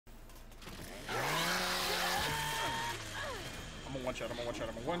one shot, I'm a one shot,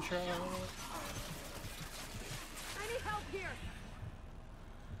 I'm a one shot. I need help here.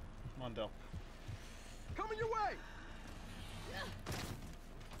 Come on, Del. Coming your way.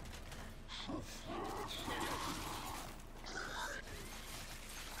 Come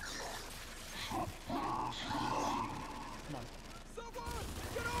on. Someone,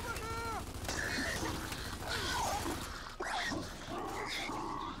 get over here!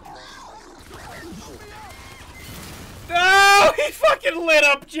 No! He fucking lit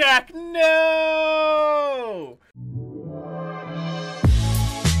up Jack! No!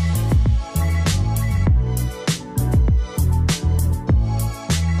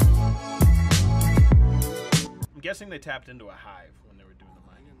 I'm guessing they tapped into a hive when they were doing the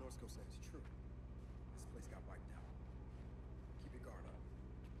mining. North Coast says it's true. This place got wiped out. Keep your guard up.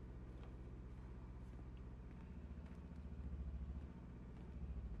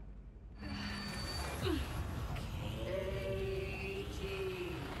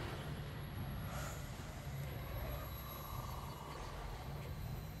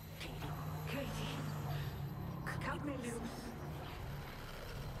 Cut me loose.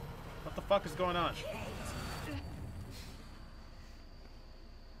 What the fuck is going on?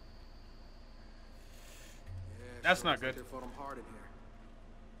 That's not good. They fought them hard in here.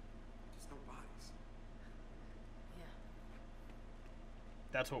 Just no bodies. Yeah.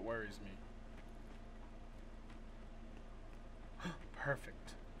 That's what worries me.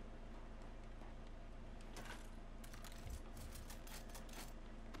 Perfect.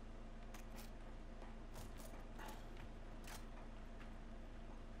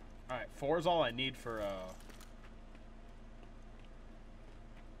 Alright, 4 is all I need for,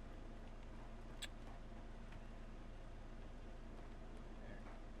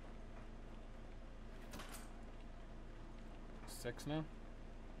 6 now? Is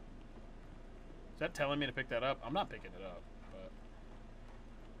that telling me to pick that up? I'm not picking it up, but...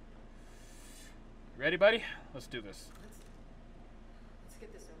 You ready, buddy? Let's do this. Let's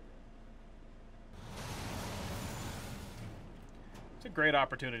get this over. It's a great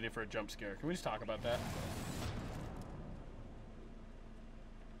opportunity for a jump scare. Can we just talk about that?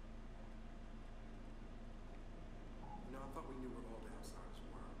 You know, I thought we knew where all the outsiders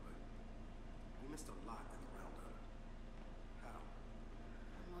were, but we missed a lot in the roundup. How?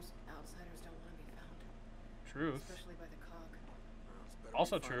 Most outsiders don't want to be found. Truth. Especially by the cog. Well, it's better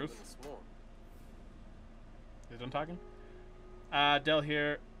Also we find truth. them than the swarm. Is done talking? Del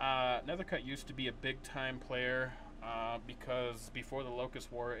here. Nethercut used to be a big-time player because before the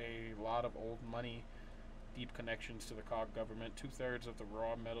Locust War, a lot of old money, deep connections to the COG government. 2/3 of the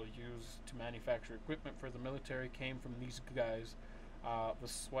raw metal used to manufacture equipment for the military came from these guys. The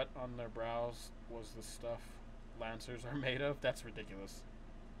sweat on their brows was the stuff Lancers are made of. That's ridiculous.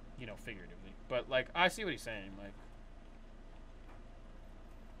 You know, figuratively. But, like, I see what he's saying.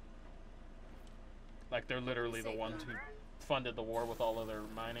 Like they're literally the ones who funded the war with all of their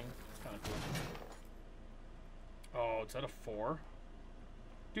mining. It's kind of cool. Oh, it's at a 4?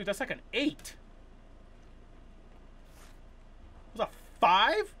 Dude, that's like an 8! It was a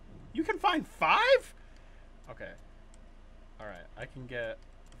 5? You can find 5? Okay. Alright, I can get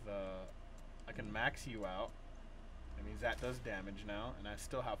the... I can max you out. That means that does damage now, and I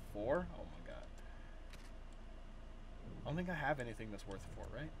still have 4? Oh my god. I don't think I have anything that's worth 4,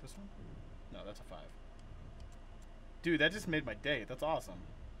 right? This one? No, that's a 5. Dude, that just made my day. That's awesome.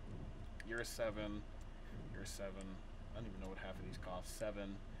 You're a 7. You're a 7. I don't even know what half of these cost.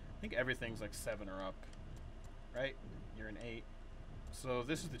 7. I think everything's like 7 or up. Right? You're an 8. So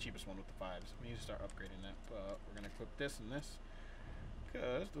this is the cheapest one with the 5s. We need to start upgrading that. But we're going to equip this and this.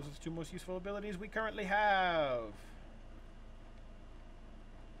 Because those are the 2 most useful abilities we currently have.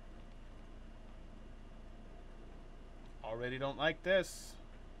 Already don't like this.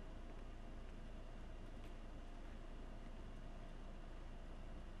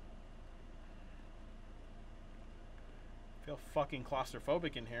 Feel fucking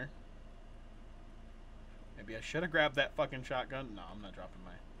claustrophobic in here. Maybe I should have grabbed that fucking shotgun. No, I'm not dropping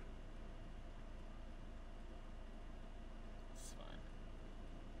my... It's fine.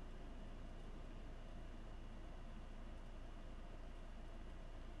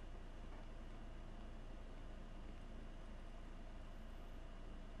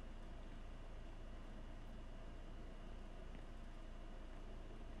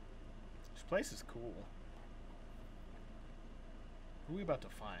 This place is cool. Who are we about to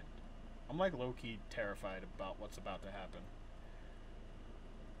find? I'm like low-key terrified about what's about to happen.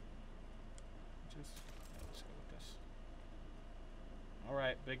 Let's go with this.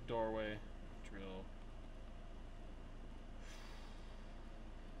 Alright, big doorway. Drill.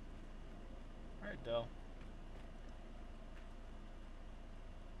 Alright, Del.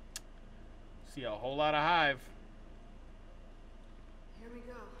 See a whole lot of hive. Here we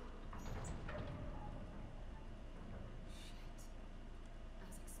go. Shit.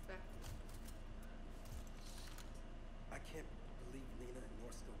 As expected. I can't believe Lena and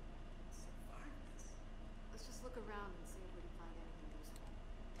Norsko survived this. Let's just look around and see if we can find anything useful.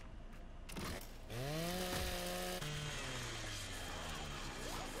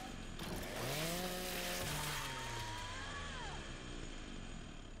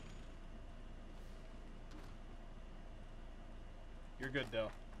 You're good,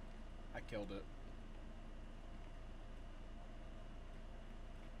 Dell. I killed it.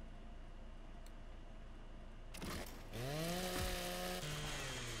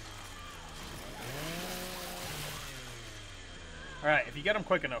 Alright, if you get them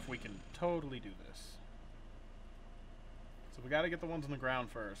quick enough, we can totally do this. So we gotta get the ones on the ground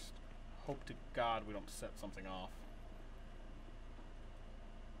first. Hope to God we don't set something off.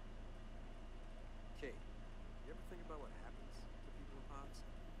 Kate, you ever think about what happens to people in pods?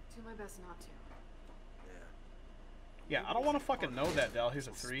 Do my best not to. Yeah, I don't want to fucking know that, Dell. Here's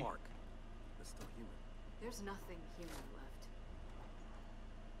a 3. Spark. That's still human. There's nothing human left.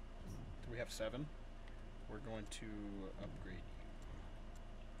 Do we have 7? We're going to upgrade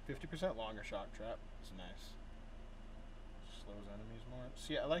you. 50% longer shock trap. It's nice. Slows enemies more.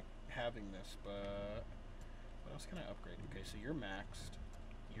 See, I like having this, but what else can I upgrade? Okay, so you're maxed.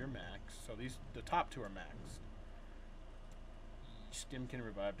 You're maxed. So the top 2 are maxed. Stim can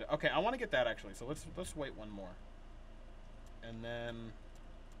revive. Okay, I want to get that actually. So let's wait one more, and then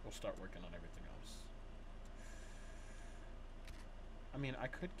we'll start working on everything else. I mean, I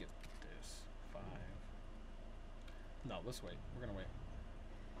could get this 5. No, let's wait. We're gonna wait.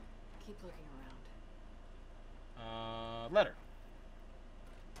 Keep looking around. Letter.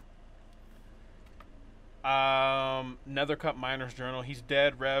 Nethercup Miner's Journal. He's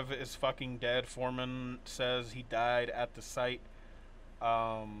dead. Rev is fucking dead. Foreman says he died at the site.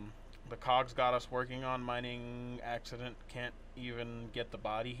 The cogs got us working on mining accident. Can't even get the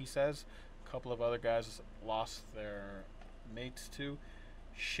body, he says. A couple of other guys lost their mates too.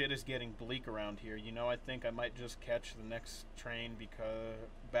 Shit is getting bleak around here. You know, I think I might just catch the next train because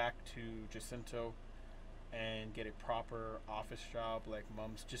back to Jacinto and get a proper office job like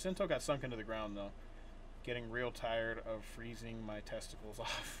Mum's. Jacinto got sunk into the ground though. Getting real tired of freezing my testicles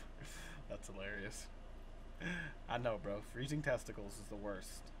off. That's hilarious. I know, bro. Freezing testicles is the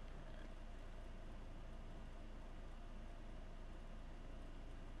worst.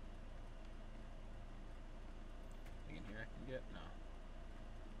 Anything in here I can get? No.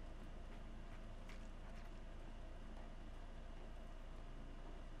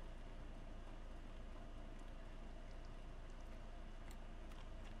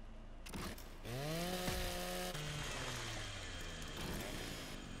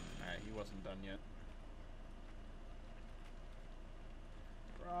 Alright, he wasn't done yet.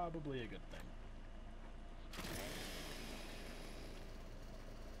 Probably a good thing.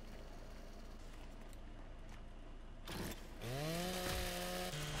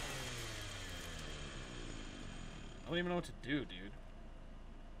 I don't even know what to do, dude.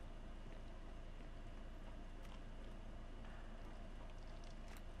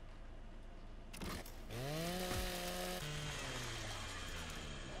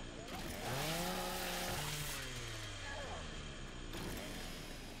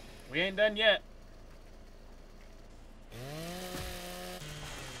 We ain't done yet.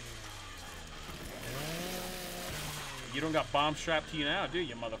 You don't got bomb strapped to you now, do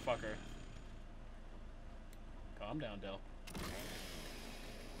you, motherfucker? Calm down, Del.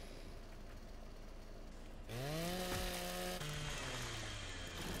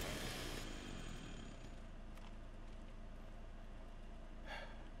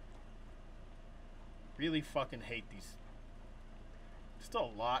 Really fucking hate these.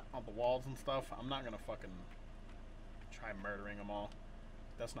 Still a lot on the walls and stuff. I'm not gonna fucking try murdering them all.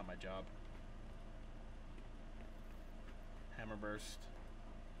 That's not my job. Hammer burst.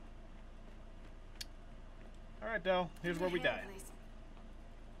 Alright, Del. Here's where we die. Down!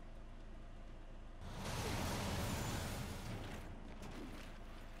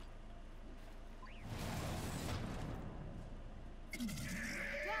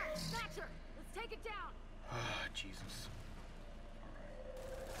 Thatcher! Let's take it down! Ah, Jesus.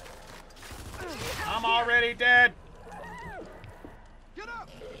 I'm already dead! Get up!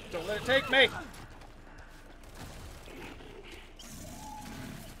 Don't let it take me!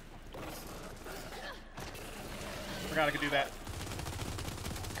 Forgot I could do that.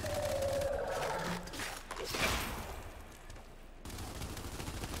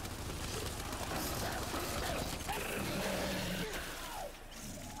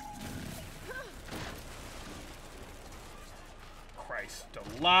 Still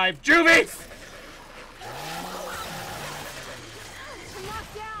alive. Juvies! I'm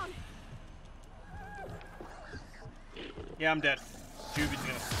knocked down. Yeah, I'm dead. Juvie's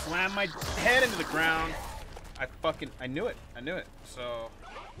gonna slam my head into the ground. I knew it. I knew it. So,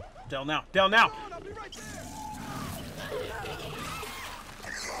 Del now. Del now!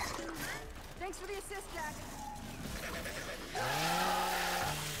 Thanks for the assist, Jack.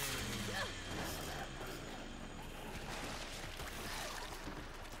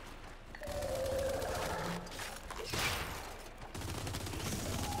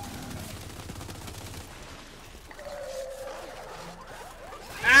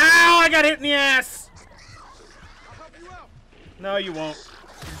 Ow! I got hit in the ass! No, you won't.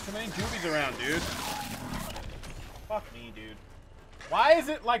 There's too many juvies around, dude. Fuck me, dude. Why is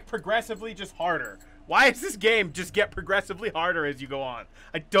it, like, progressively just harder? Why does this game just get progressively harder as you go on?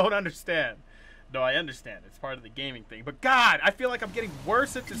 I don't understand. No, I understand. It's part of the gaming thing. But, God, I feel like I'm getting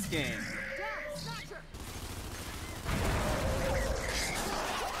worse at this game.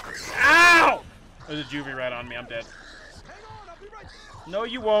 Ow! There's a juvie right on me. I'm dead. No,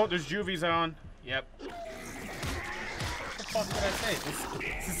 you won't. There's juvies on. Yep. What the fuck did I say?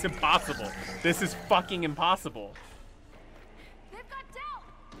 This is impossible. This is fucking impossible. They've got Del.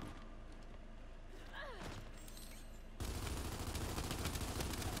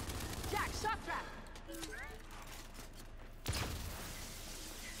 Jack, shock trap.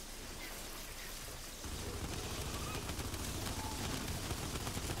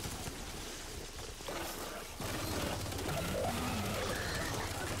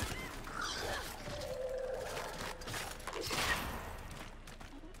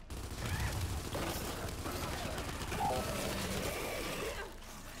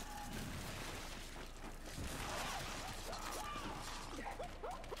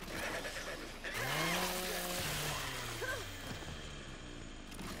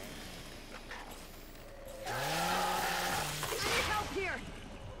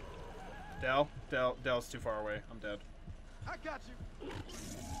 Del's too far away. I'm dead. I got you.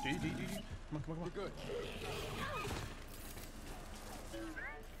 Come on, come on, come on. You're good.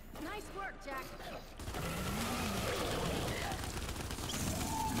 Nice work, Jack.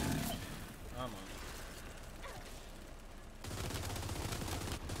 Come on.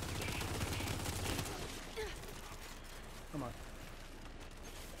 Come on.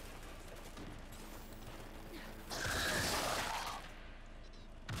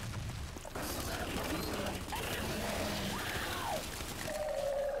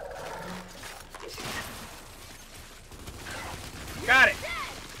 Got it!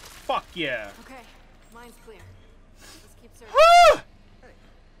 Fuck yeah! Okay, mine's clear. Let's keep searching. Hey,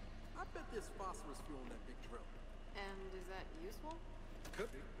 I bet there's phosphorus fuel in that big drill. And is that useful?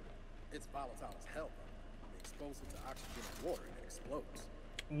 Could be. It's volatile as hell, though. They expose it to oxygen and water and it explodes.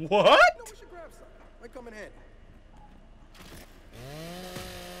 What? No, we should grab some. Might come in handy.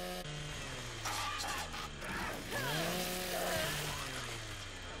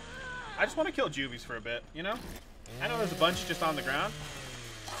 I just want to kill juvies for a bit, you know? I know there's a bunch just on the ground.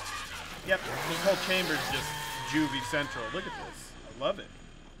 Yep, this whole chamber's just juvie central. Look at this. I love it.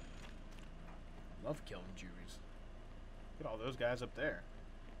 Love killing juvies. Look at all those guys up there.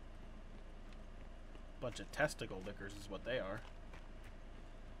 Bunch of testicle lickers is what they are.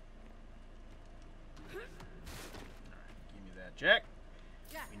 Alright, give me that, Jack.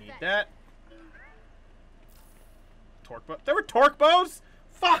 We need that. Torque bow. There were torque bows?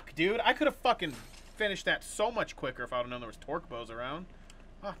 Fuck, dude. I could have fucking finished that so much quicker if I would have known there was torque bows around.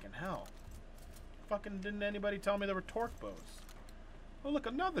 Fucking hell. Fucking didn't anybody tell me there were torque bows? Oh, look,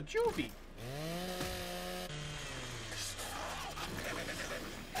 another juvie.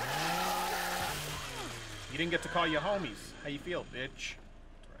 You didn't get to call your homies. How you feel, bitch?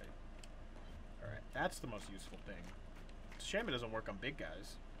 That's right. Alright, that's the most useful thing. It's a shame it doesn't work on big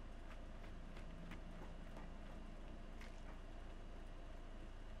guys.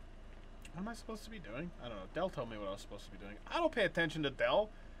 What am I supposed to be doing? I don't know. Del told me what I was supposed to be doing. I don't pay attention to Del.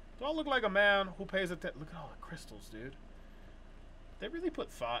 Do I look like a man who pays attention? Look at all the crystals, dude. They really put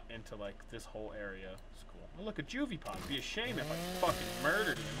thought into, like, this whole area. It's cool. Oh, look, a juvie pod. It'd be a shame if I fucking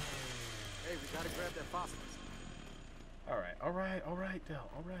murdered him. Hey, we gotta grab that phosphorus. Alright, alright, alright, Del.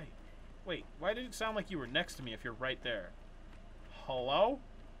 Alright. Wait, why did it sound like you were next to me if you're right there? Hello?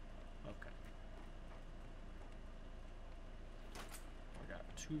 Okay. I got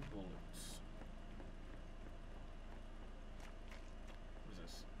 2 bullets. What is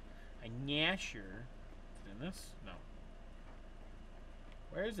this? A Nyasher. Is it in this? No.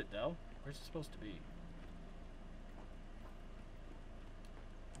 Where is it, Del? Where's it supposed to be?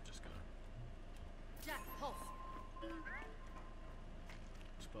 I'm just gonna... Jack, pulse.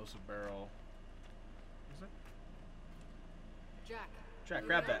 Explosive barrel. Is it? Jack,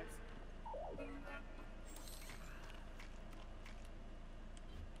 Grab that.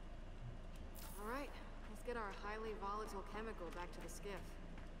 All right, let's get our highly volatile chemical back to the skiff.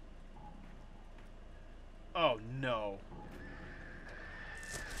 Oh no.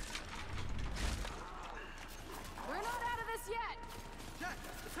 We're not out of this yet! Jack,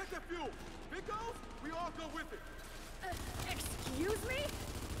 protect that fuel. If it goes, we all go with it. Excuse me?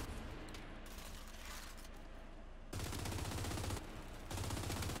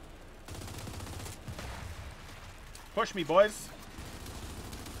 Push me, boys.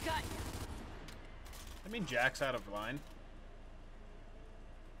 Cut. I mean, Jack's out of line.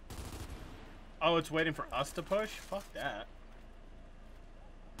 Oh, it's waiting for us to push? Fuck that.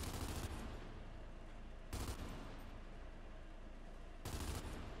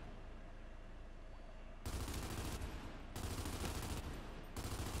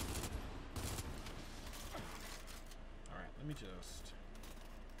 Alright, let me just...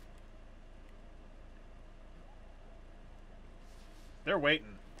 They're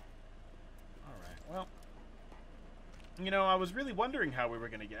waiting. Alright, well... You know, I was really wondering how we were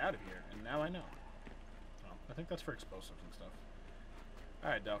going to get out of here, and now I know. Well, I think that's for explosives and stuff.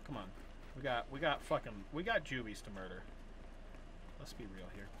 Alright, Del, come on. We got juvies to murder. Let's be real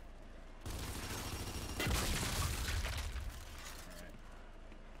here. Alright.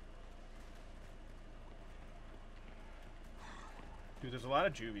 Dude, there's a lot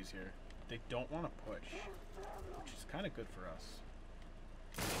of juvies here. They don't want to push, which is kind of good for us.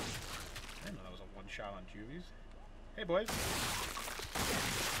 I didn't know that was a one-shot on juvies. Hey, boys.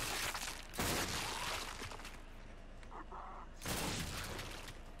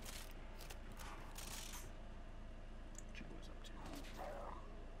 Juvies up to.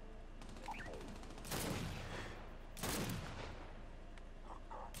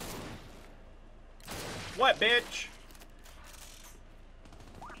 What, bitch?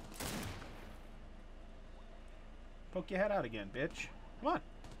 Poke your head out again, bitch. Come on.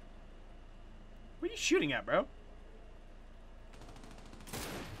 What are you shooting at, bro?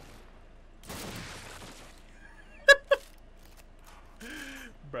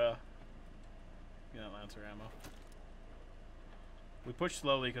 Bruh. Get that Lancer ammo. We push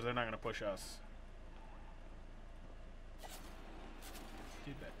slowly because they're not going to push us.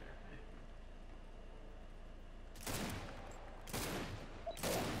 Dude back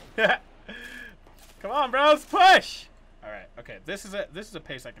there. Come on, bros, push! Alright, okay. This is a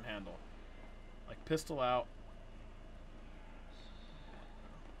pace I can handle. Like pistol out.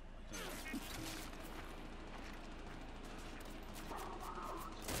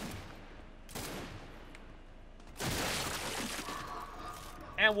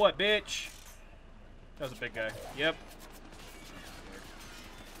 And what, bitch? That was a big guy. Yep.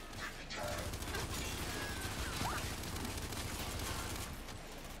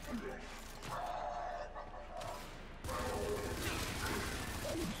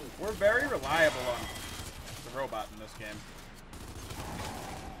 We're very reliable on the robot in this game.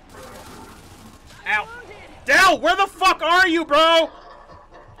 Ow! Del, where the fuck are you, bro?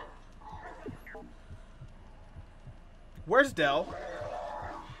 Where's Del?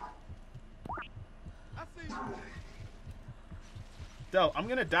 Del, I'm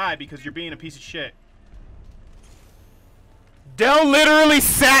gonna die because you're being a piece of shit. Del literally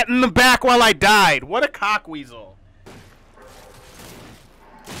sat in the back while I died. What a cockweasel.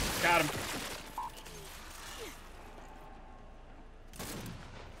 Got him.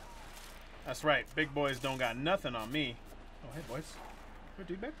 That's right. Big boys don't got nothing on me. Oh, hey, boys. Is there a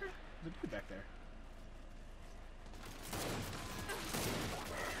dude back there? There's a dude back there.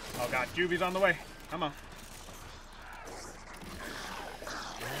 Oh, God. Juvie's on the way. Come on.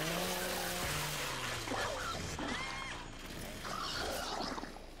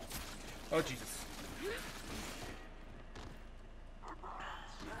 Oh, Jesus.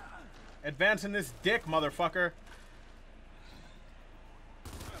 Advancing this dick, motherfucker.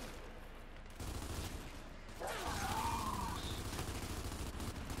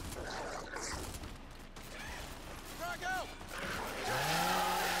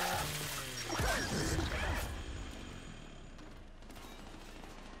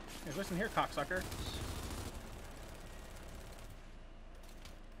 Hey, listen here, cocksucker.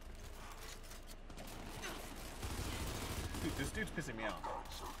 Dude, this dude's pissing me off.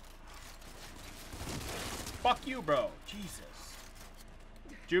 Fuck you, bro. Jesus.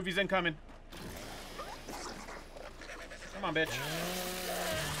 Juvie's incoming. Come on, bitch.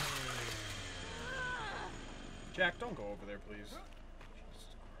 Jack, don't go over there, please.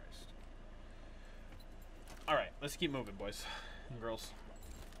 Jesus Christ. Alright, let's keep moving, boys and girls.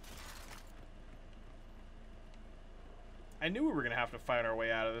 I knew we were gonna have to fight our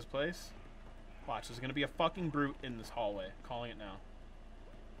way out of this place. Watch, there's gonna be a fucking brute in this hallway. Calling it now.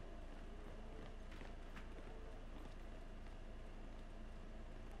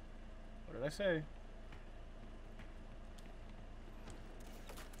 What did I say?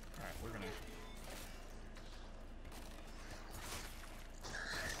 Alright, we're gonna...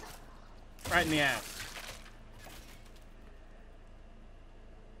 right in the ass.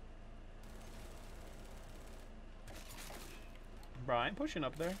 Bro, I ain't pushing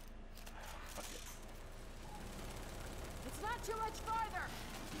up there. Fuck it. It's not too much farther.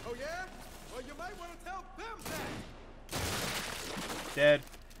 Oh yeah? Well, you might want to tell them that. Dead.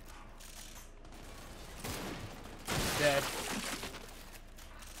 Dead.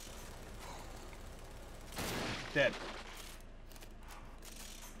 Dead.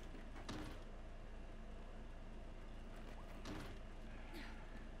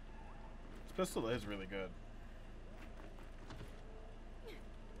 This pistol is really good.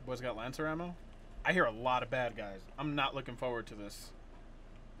 Boys got Lancer ammo? I hear a lot of bad guys. I'm not looking forward to this.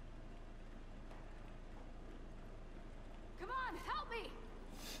 Come on, help me.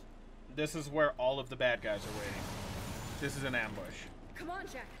 This is where all of the bad guys are waiting. This is an ambush. Come on,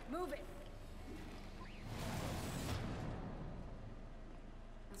 Jack, move it.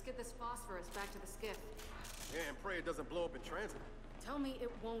 Let's get this phosphorus back to the skiff. Yeah, and pray it doesn't blow up in transit. Tell me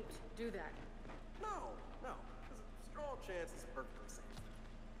it won't do that. No. There's a strong chance it's perfectly safe.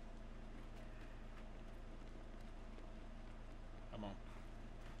 Come on.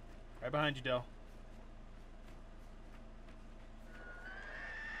 Right behind you, Del.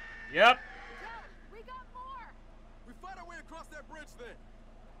 Yep. Del, we got more. We fight our way across that bridge then.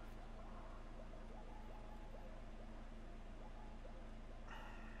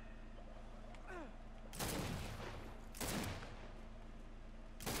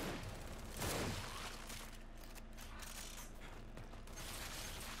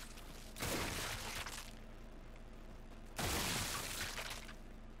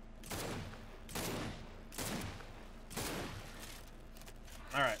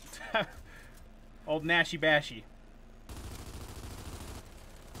 Alright. Old Nashy Bashy.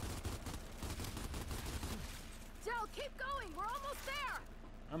 Del, keep going. We're almost there.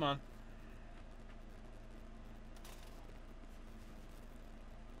 Come on.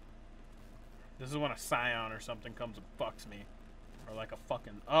 This is when a Scion or something comes and fucks me. Or like a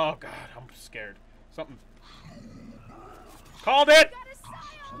fucking... Oh, God. I'm scared. Something... Called it! Got a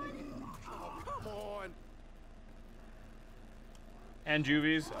Scion. Oh, come on. And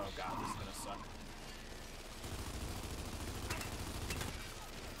Juvies. Oh, God. This is gonna suck.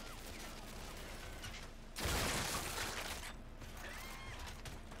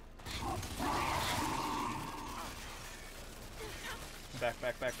 Back.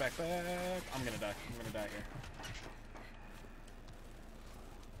 I'm gonna die. Here.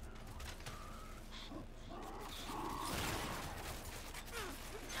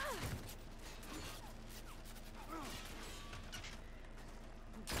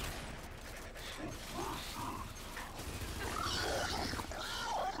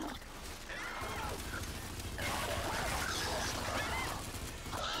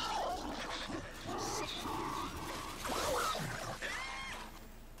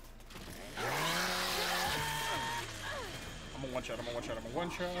 I'm a one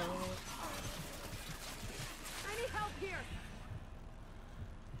shot. I need help here.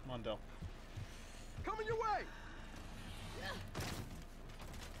 Come on, Del. Coming your way.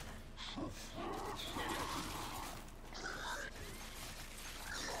 Come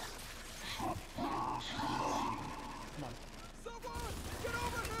on. Someone, get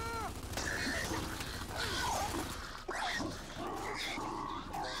over here.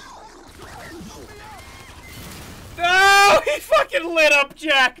 No! He fucking lit up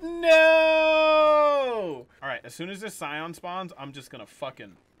Jack! No! Alright, as soon as this Scion spawns, I'm just gonna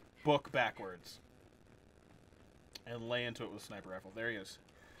fucking book backwards. And lay into it with a sniper rifle. There he is.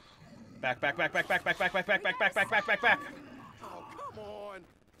 Back. Oh, come on.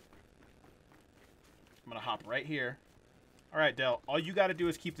 I'm gonna hop right here. Alright, Del. All you gotta do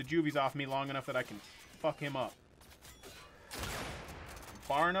is keep the juvies off me long enough that I can fuck him up.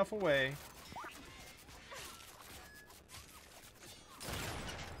 Far enough away.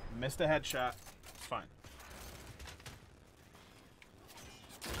 Missed a headshot. It's fine.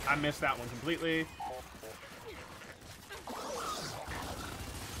 I missed that one completely.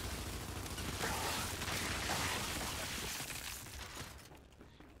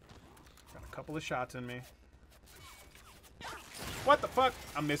 Got a couple of shots in me. What the fuck?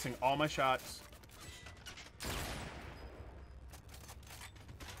 I'm missing all my shots.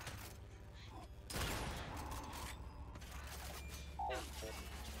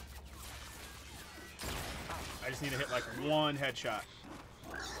 just need to hit like one headshot.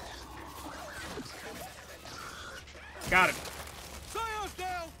 Got him.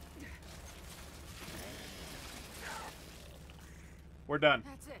 We're done.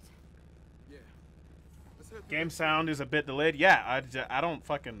 That's it. Yeah. Let's head Game sound is a bit delayed. Yeah, I don't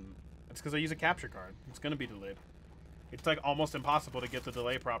fucking... It's because I use a capture card. It's going to be delayed. It's like almost impossible to get the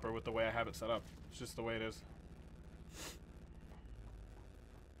delay proper with the way I have it set up. It's just the way it is.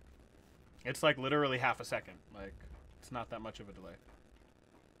 It's like literally half a second. Like, it's not that much of a delay.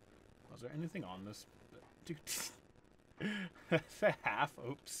 Was there anything on this? Dude. That's a half.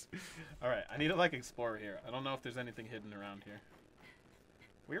 Oops. Alright, I need to like explore here. I don't know if there's anything hidden around here.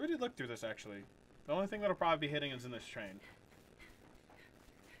 We already looked through this actually. The only thing that'll probably be hidden is in this train.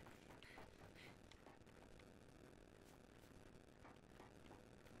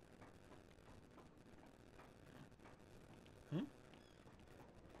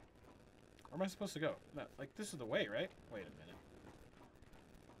 Where am I supposed to go? No, like, this is the way, right? Wait a minute.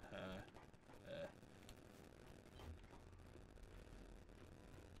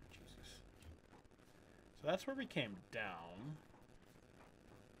 Jesus. So that's where we came down.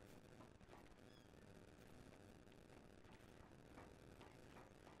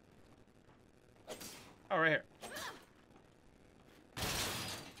 Oh, right here.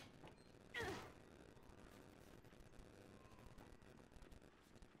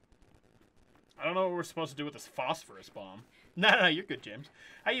 I don't know what we're supposed to do with this phosphorus bomb. No, you're good, James.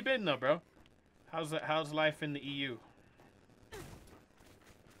 How you been, though, bro? How's life in the EU?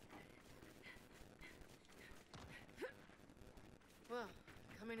 Well,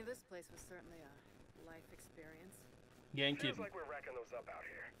 coming to this place was certainly a life experience. You ain't kidding. Feels like we're wrecking those up out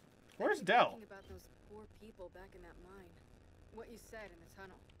here. Where's I keep Dell? Thinking about those poor people back in that mine. What you said in the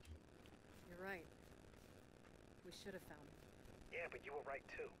tunnel. You're right. We should have found them. Yeah, but you were right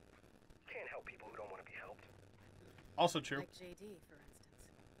too. Can't help people who don't want to be helped. Also true. Like JD, for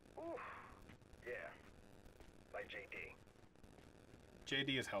instance. Oof. Yeah. Like JD.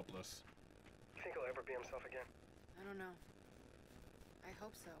 JD is helpless. Think he'll ever be himself again? I don't know. I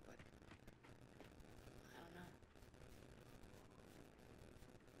hope so, but I don't know.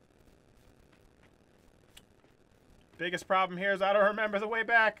 Biggest problem here is I don't remember the way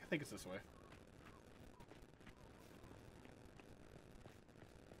back. I think it's this way.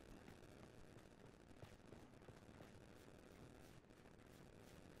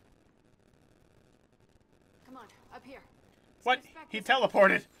 Come on, up here. What? Steps back He this way.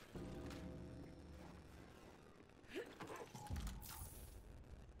 teleported.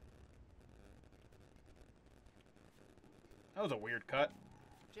 That was a weird cut.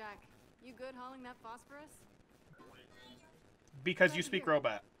 Jack, you good hauling that phosphorus? Because you speak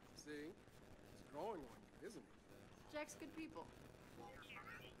robot. See? It's growing on you, isn't it? Jack's good people.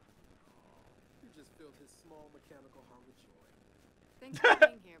 You just filled his small mechanical heart with joy. Thanks for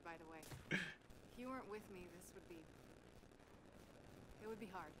being here, by the way. If you weren't with me, this would be... It would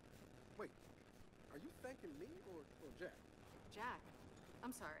be hard. Wait, are you thanking me or Jack? Jack,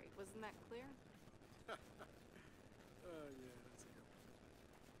 I'm sorry. Wasn't that clear? Yeah, that's a good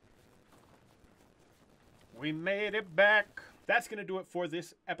one. We made it back. That's going to do it for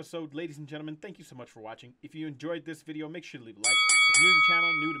this episode, ladies and gentlemen. Thank you so much for watching. If you enjoyed this video, make sure to leave a like. If you're new to the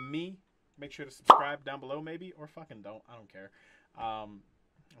channel, new to me, make sure to subscribe down below maybe, or fucking don't. I don't care. I'm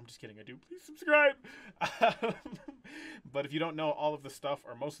just kidding. I do. Please subscribe. But if you don't know, all of the stuff,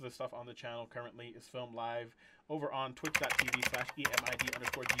 or most of the stuff on the channel currently is filmed live over on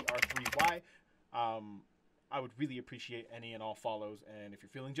twitch.tv/EMID_GR3Y. I would really appreciate any and all follows. And if you're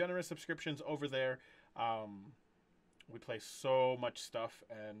feeling generous, subscriptions over there. We play so much stuff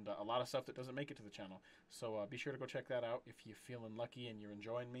and a lot of stuff that doesn't make it to the channel. So be sure to go check that out if you're feeling lucky and you're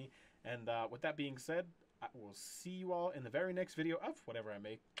enjoying me. And with that being said, I will see you all in the very next video of whatever I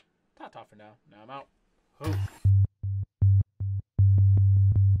make. Ta-ta for now. Now I'm out. Hoop.